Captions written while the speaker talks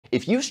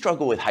If you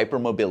struggle with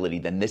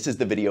hypermobility, then this is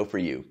the video for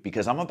you,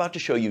 because I'm about to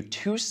show you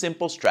 2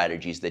 simple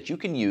strategies that you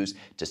can use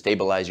to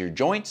stabilize your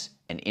joints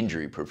and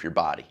injury-proof your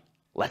body.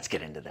 Let's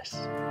get into this.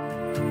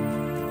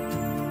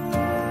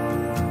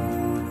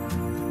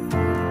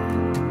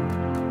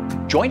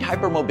 Joint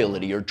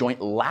hypermobility or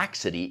joint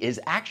laxity is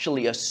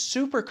actually a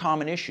super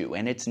common issue,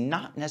 and it's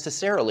not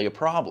necessarily a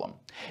problem.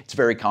 It's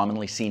very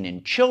commonly seen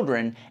in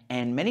children,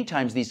 and many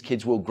times these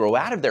kids will grow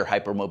out of their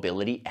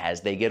hypermobility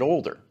as they get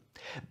older.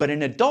 But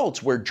in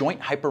adults where joint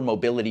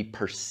hypermobility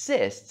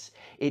persists,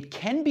 it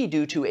can be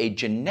due to a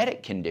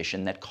genetic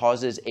condition that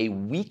causes a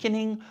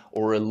weakening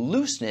or a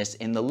looseness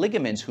in the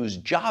ligaments whose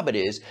job it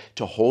is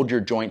to hold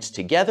your joints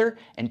together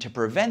and to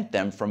prevent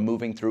them from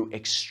moving through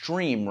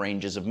extreme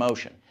ranges of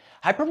motion.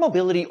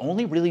 Hypermobility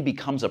only really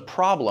becomes a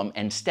problem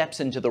and steps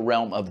into the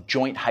realm of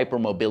joint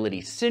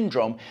hypermobility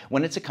syndrome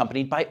when it's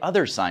accompanied by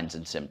other signs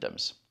and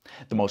symptoms.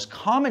 The most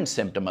common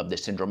symptom of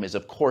this syndrome is,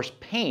 of course,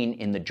 pain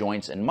in the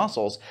joints and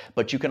muscles,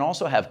 but you can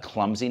also have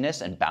clumsiness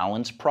and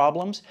balance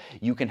problems.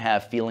 You can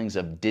have feelings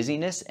of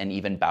dizziness and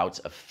even bouts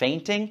of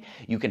fainting.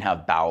 You can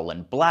have bowel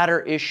and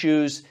bladder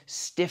issues,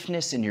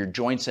 stiffness in your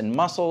joints and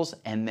muscles,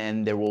 and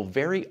then there will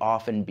very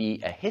often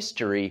be a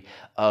history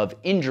of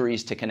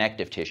injuries to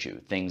connective tissue,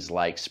 things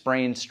like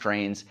sprains,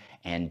 strains,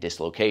 and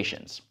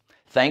dislocations.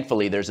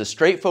 Thankfully, there's a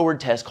straightforward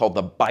test called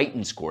the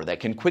Byton Score that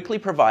can quickly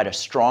provide a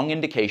strong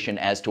indication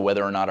as to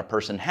whether or not a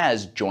person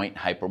has joint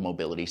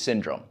hypermobility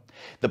syndrome.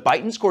 The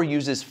Byton Score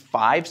uses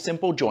 5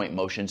 simple joint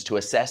motions to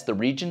assess the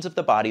regions of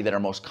the body that are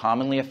most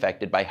commonly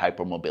affected by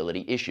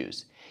hypermobility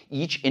issues.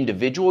 Each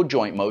individual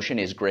joint motion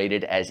is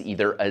graded as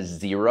either a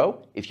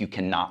 0 if you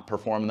cannot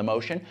perform the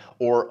motion,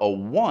 or a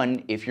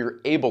 1 if you're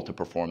able to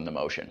perform the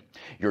motion.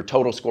 Your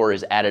total score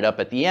is added up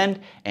at the end,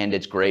 and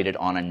it's graded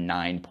on a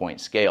 9-point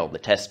scale. The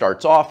test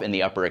starts off in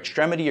the upper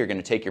extremity. You're going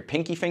to take your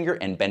pinky finger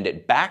and bend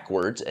it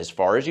backwards as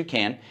far as you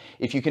can.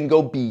 If you can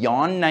go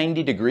beyond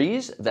 90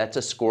 degrees, that's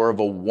a score of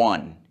a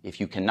 1. If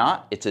you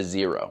cannot, it's a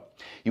 0.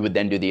 You would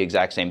then do the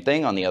exact same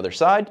thing on the other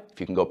side. If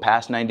you can go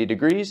past 90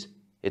 degrees,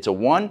 it's a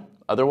 1.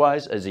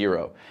 Otherwise, a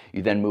 0.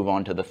 You then move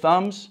on to the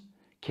thumbs.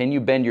 Can you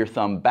bend your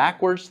thumb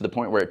backwards to the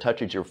point where it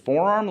touches your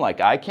forearm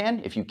like I can?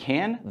 If you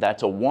can,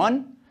 that's a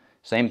 1.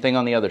 Same thing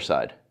on the other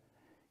side.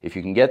 If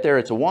you can get there,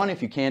 it's a 1.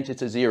 If you can't,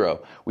 it's a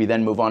 0. We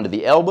then move on to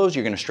the elbows.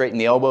 You're going to straighten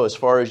the elbow as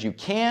far as you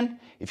can.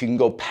 If you can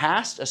go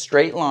past a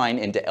straight line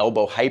into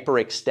elbow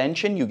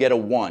hyperextension, you get a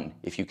 1.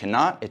 If you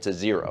cannot, it's a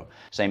 0.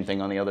 Same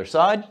thing on the other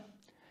side.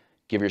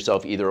 Give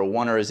yourself either a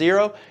 1 or a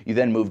 0. You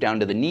then move down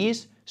to the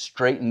knees.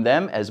 Straighten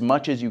them as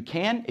much as you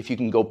can. If you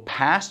can go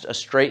past a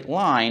straight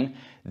line,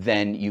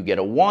 then you get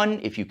a 1.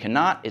 If you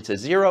cannot, it's a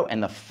 0.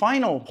 And the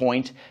final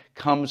point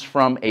comes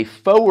from a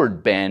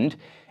forward bend.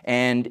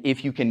 And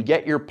if you can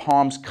get your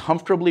palms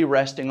comfortably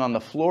resting on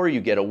the floor,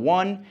 you get a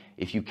 1.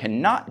 If you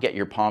cannot get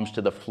your palms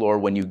to the floor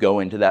when you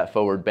go into that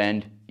forward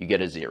bend, you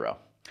get a 0.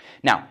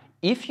 Now,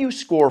 if you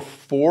score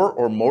 4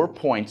 or more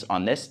points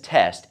on this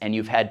test and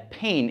you've had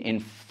pain in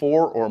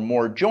 4 or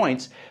more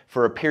joints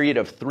for a period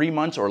of 3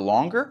 months or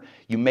longer,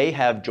 you may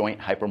have joint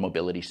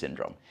hypermobility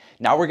syndrome.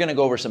 Now we're going to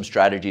go over some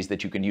strategies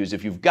that you can use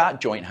if you've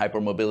got joint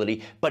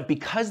hypermobility, but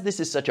because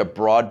this is such a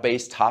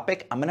broad-based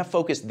topic, I'm going to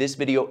focus this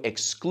video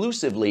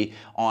exclusively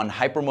on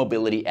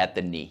hypermobility at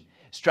the knee.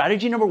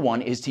 Strategy number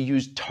 1 is to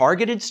use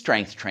targeted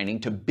strength training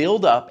to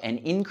build up and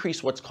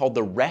increase what's called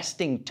the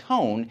resting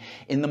tone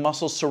in the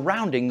muscles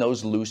surrounding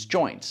those loose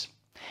joints.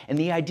 And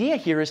the idea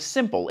here is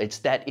simple. It's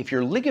that if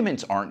your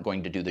ligaments aren't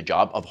going to do the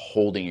job of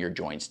holding your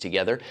joints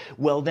together,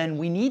 well then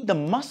we need the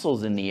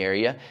muscles in the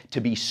area to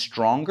be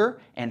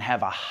stronger and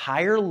have a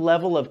higher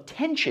level of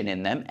tension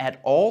in them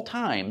at all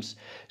times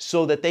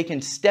so that they can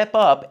step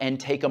up and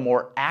take a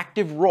more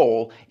active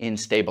role in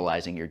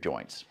stabilizing your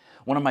joints.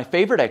 One of my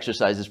favorite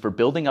exercises for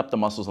building up the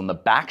muscles on the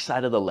back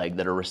side of the leg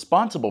that are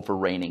responsible for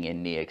reining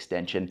in knee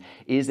extension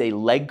is a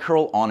leg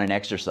curl on an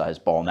exercise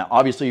ball. Now,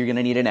 obviously, you're going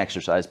to need an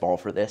exercise ball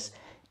for this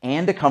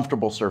and a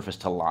comfortable surface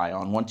to lie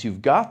on. Once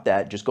you've got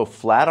that, just go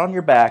flat on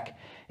your back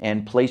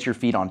and place your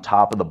feet on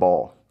top of the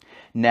ball.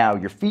 Now,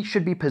 your feet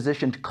should be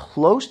positioned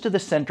close to the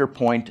center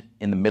point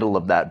in the middle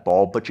of that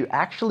ball, but you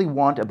actually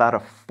want about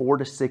a 4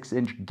 to 6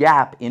 inch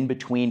gap in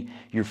between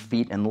your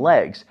feet and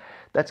legs.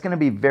 That's going to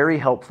be very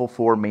helpful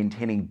for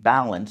maintaining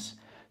balance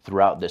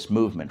throughout this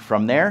movement.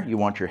 From there, you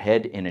want your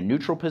head in a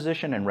neutral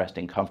position and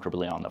resting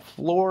comfortably on the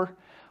floor.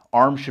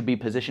 Arms should be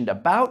positioned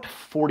about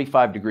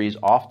 45 degrees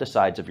off the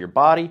sides of your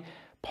body.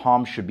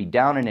 Palms should be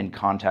down and in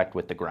contact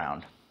with the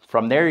ground.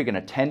 From there, you're going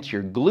to tense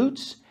your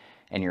glutes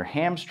and your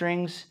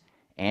hamstrings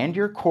and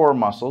your core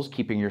muscles,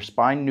 keeping your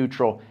spine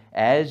neutral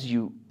as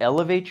you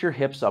elevate your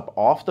hips up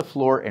off the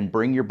floor and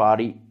bring your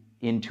body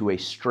into a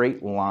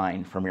straight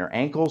line from your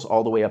ankles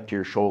all the way up to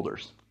your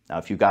shoulders. Now,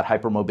 if you've got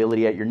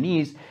hypermobility at your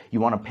knees, you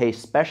want to pay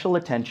special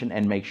attention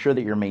and make sure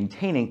that you're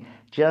maintaining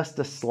just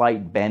a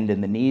slight bend in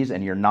the knees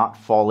and you're not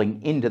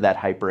falling into that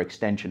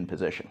hyperextension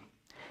position.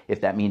 If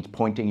that means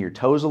pointing your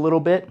toes a little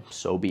bit,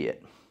 so be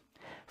it.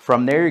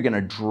 From there, you're going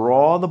to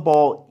draw the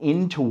ball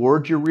in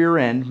towards your rear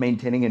end,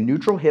 maintaining a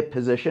neutral hip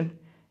position,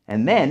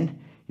 and then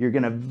you're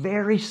going to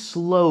very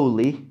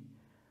slowly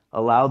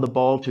allow the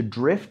ball to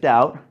drift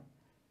out,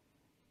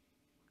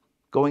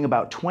 going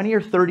about 20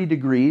 or 30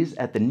 degrees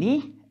at the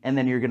knee, and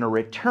then you're going to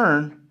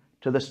return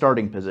to the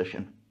starting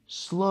position.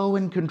 Slow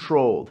and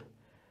controlled.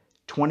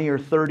 20 or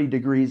 30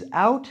 degrees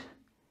out,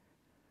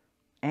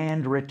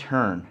 and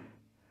return.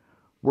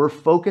 We're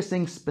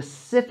focusing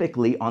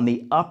specifically on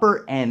the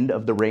upper end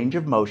of the range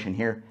of motion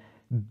here,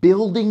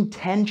 building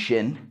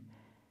tension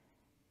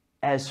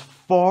as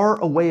far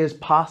away as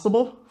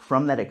possible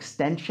from that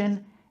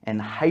extension and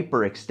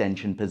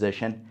hyperextension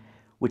position,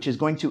 which is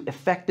going to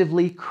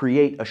effectively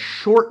create a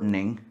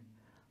shortening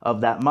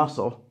of that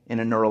muscle in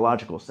a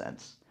neurological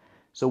sense.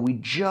 So we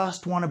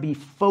just want to be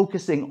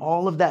focusing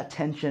all of that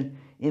tension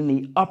in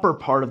the upper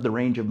part of the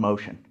range of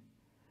motion.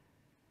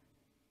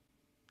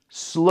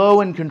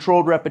 Slow and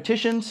controlled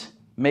repetitions,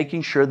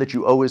 making sure that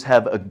you always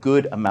have a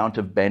good amount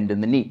of bend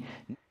in the knee.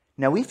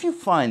 Now, if you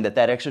find that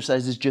that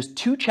exercise is just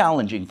too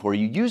challenging for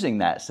you using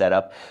that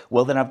setup,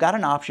 well, then I've got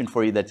an option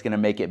for you that's going to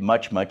make it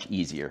much, much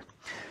easier.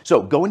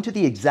 So go into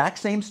the exact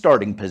same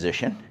starting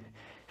position,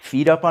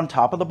 feet up on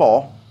top of the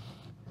ball,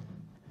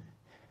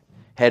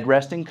 head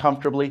resting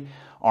comfortably,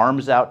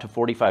 arms out to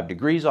 45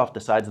 degrees off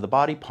the sides of the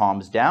body,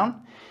 palms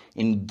down.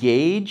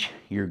 Engage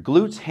your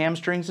glutes,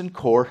 hamstrings, and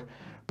core.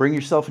 Bring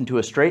yourself into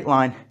a straight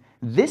line.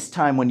 This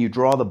time when you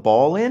draw the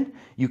ball in,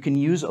 you can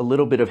use a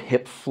little bit of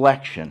hip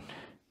flexion.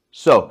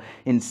 So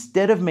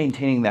instead of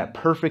maintaining that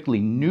perfectly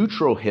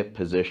neutral hip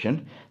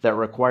position that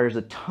requires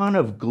a ton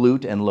of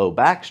glute and low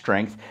back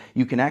strength,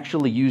 you can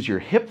actually use your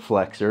hip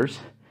flexors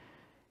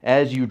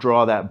as you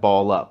draw that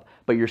ball up.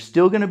 But you're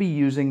still going to be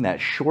using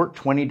that short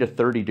 20 to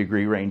 30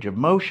 degree range of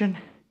motion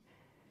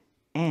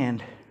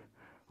and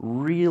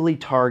really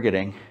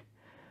targeting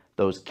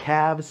those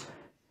calves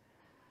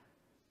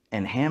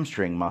and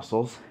hamstring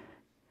muscles,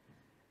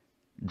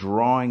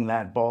 drawing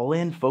that ball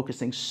in,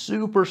 focusing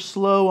super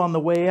slow on the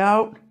way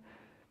out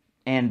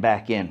and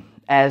back in.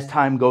 As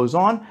time goes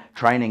on,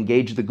 try and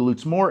engage the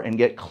glutes more and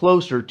get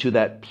closer to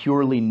that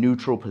purely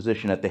neutral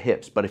position at the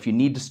hips. But if you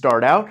need to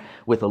start out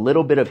with a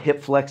little bit of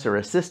hip flexor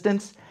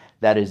assistance,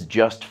 that is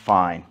just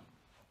fine.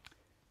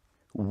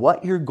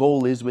 What your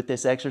goal is with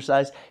this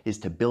exercise is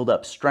to build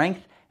up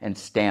strength and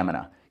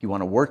stamina. You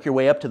want to work your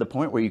way up to the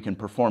point where you can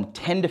perform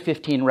 10 to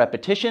 15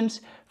 repetitions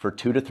for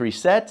 2 to 3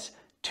 sets,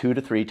 2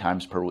 to 3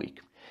 times per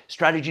week.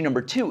 Strategy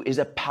number 2 is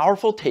a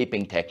powerful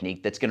taping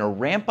technique that's going to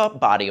ramp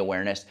up body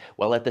awareness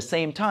while at the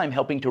same time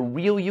helping to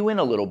reel you in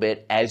a little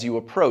bit as you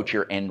approach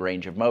your end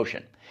range of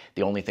motion.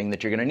 The only thing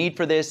that you're going to need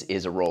for this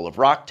is a roll of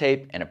rock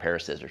tape and a pair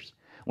of scissors.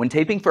 When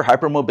taping for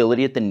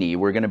hypermobility at the knee,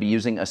 we're going to be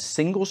using a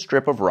single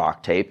strip of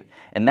rock tape,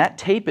 and that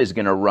tape is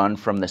going to run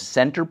from the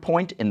center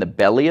point in the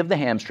belly of the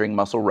hamstring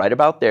muscle right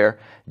about there,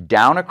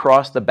 down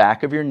across the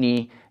back of your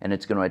knee, and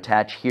it's going to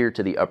attach here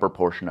to the upper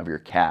portion of your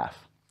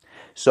calf.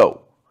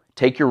 So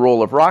take your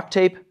roll of rock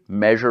tape,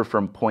 measure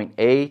from point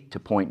A to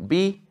point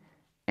B,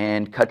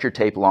 and cut your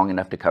tape long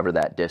enough to cover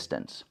that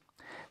distance.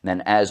 And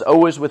then, as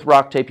always with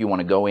rock tape, you want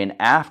to go in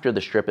after the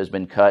strip has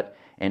been cut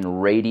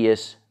and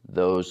radius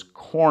those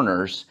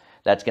corners.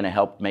 That's going to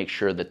help make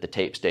sure that the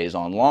tape stays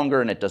on longer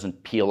and it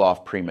doesn't peel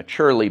off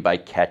prematurely by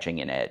catching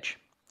an edge.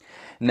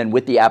 And then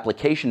with the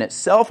application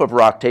itself of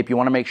rock tape, you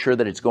want to make sure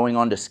that it's going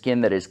onto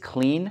skin that is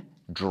clean,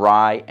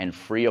 dry, and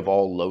free of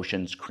all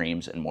lotions,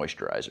 creams, and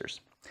moisturizers.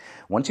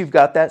 Once you've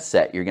got that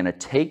set, you're going to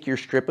take your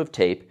strip of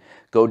tape,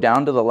 go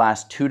down to the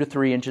last 2 to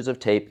 3 inches of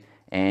tape,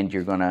 and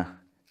you're going to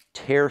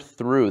tear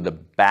through the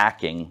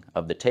backing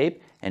of the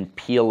tape and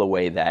peel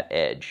away that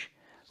edge.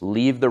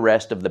 Leave the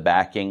rest of the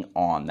backing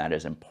on. That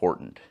is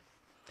important.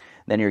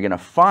 Then you're going to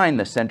find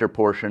the center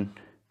portion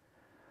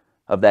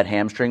of that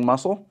hamstring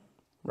muscle,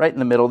 right in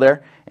the middle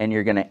there, and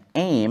you're going to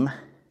aim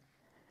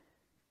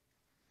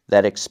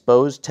that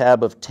exposed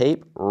tab of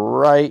tape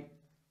right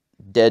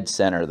dead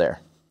center there.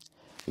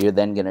 You're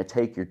then going to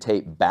take your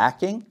tape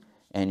backing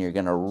and you're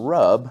going to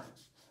rub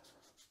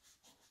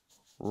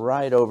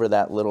right over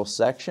that little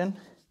section,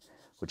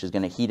 which is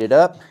going to heat it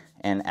up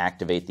and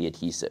activate the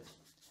adhesive.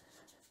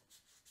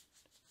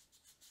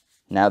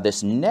 Now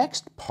this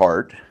next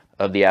part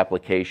of the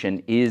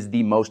application is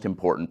the most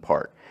important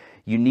part.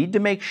 You need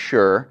to make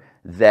sure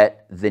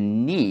that the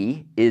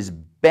knee is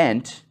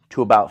bent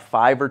to about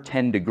 5 or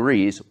 10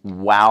 degrees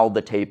while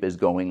the tape is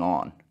going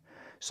on.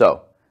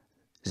 So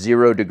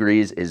 0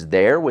 degrees is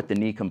there with the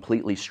knee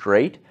completely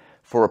straight.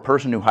 For a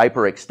person who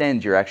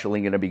hyperextends, you're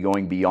actually going to be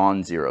going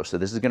beyond 0. So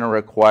this is going to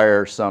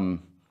require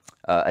some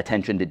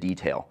attention to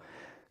detail.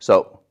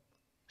 So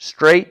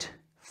straight,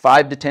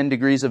 5 to 10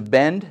 degrees of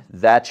bend,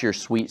 that's your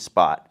sweet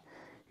spot.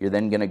 You're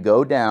then going to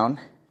go down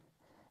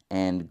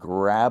and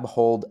grab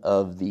hold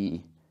of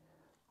the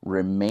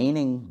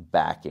remaining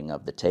backing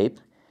of the tape,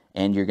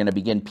 and you're going to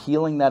begin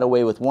peeling that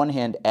away with one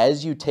hand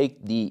as you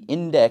take the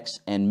index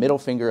and middle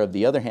finger of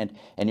the other hand,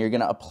 and you're going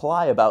to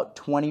apply about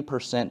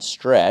 20%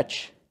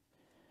 stretch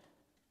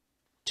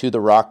to the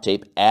rock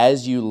tape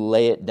as you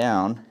lay it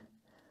down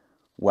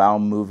while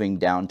moving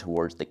down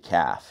towards the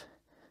calf.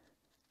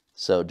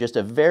 So just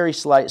a very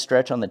slight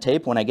stretch on the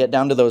tape. When I get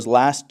down to those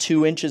last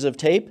 2 inches of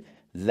tape,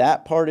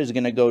 that part is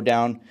going to go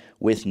down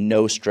with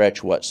no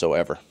stretch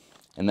whatsoever.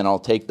 And then I'll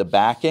take the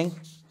backing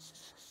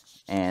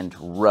and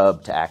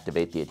rub to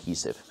activate the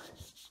adhesive.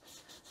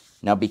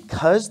 Now,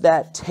 because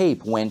that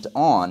tape went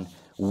on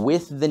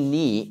with the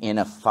knee in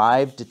a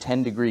 5 to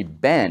 10 degree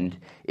bend,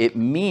 it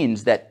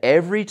means that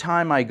every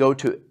time I go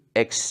to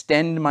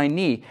extend my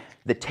knee,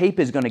 the tape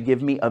is going to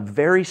give me a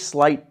very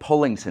slight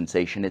pulling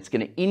sensation. It's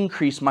going to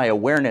increase my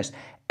awareness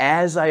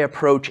as I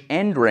approach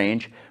end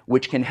range,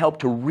 which can help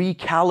to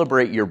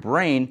recalibrate your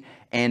brain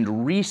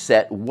and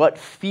reset what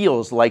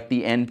feels like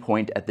the end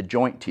point at the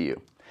joint to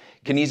you.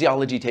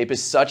 Kinesiology tape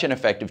is such an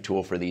effective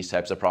tool for these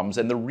types of problems,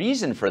 and the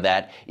reason for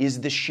that is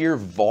the sheer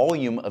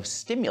volume of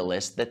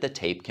stimulus that the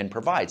tape can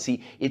provide.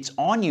 See, it's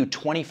on you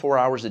 24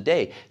 hours a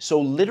day, so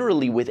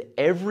literally with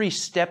every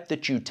step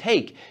that you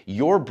take,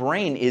 your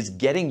brain is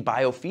getting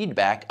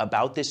biofeedback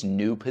about this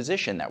new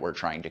position that we're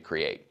trying to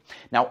create.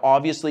 Now,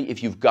 obviously,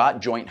 if you've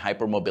got joint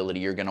hypermobility,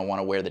 you're going to want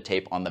to wear the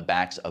tape on the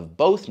backs of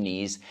both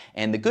knees,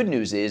 and the good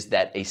news is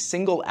that a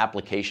single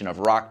application of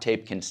rock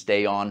tape can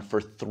stay on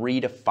for 3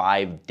 to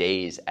 5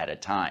 days at a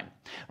time.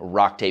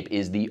 Rock tape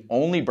is the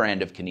only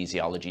brand of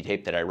kinesiology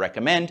tape that I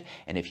recommend,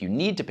 and if you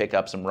need to pick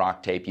up some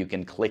rock tape, you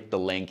can click the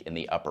link in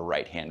the upper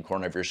right-hand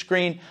corner of your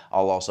screen.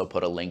 I'll also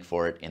put a link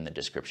for it in the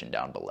description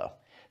down below.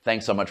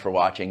 Thanks so much for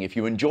watching. If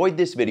you enjoyed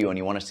this video and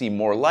you want to see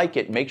more like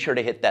it, make sure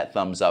to hit that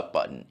thumbs up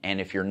button.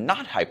 And if you're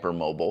not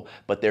hypermobile,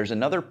 but there's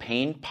another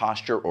pain,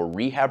 posture, or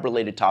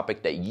rehab-related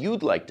topic that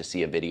you'd like to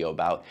see a video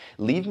about,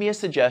 leave me a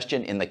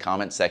suggestion in the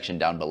comments section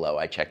down below.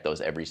 I check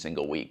those every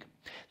single week.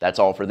 That's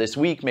all for this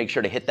week. Make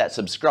sure to hit that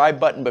subscribe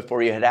button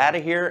before you head out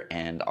of here,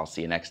 and I'll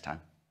see you next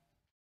time.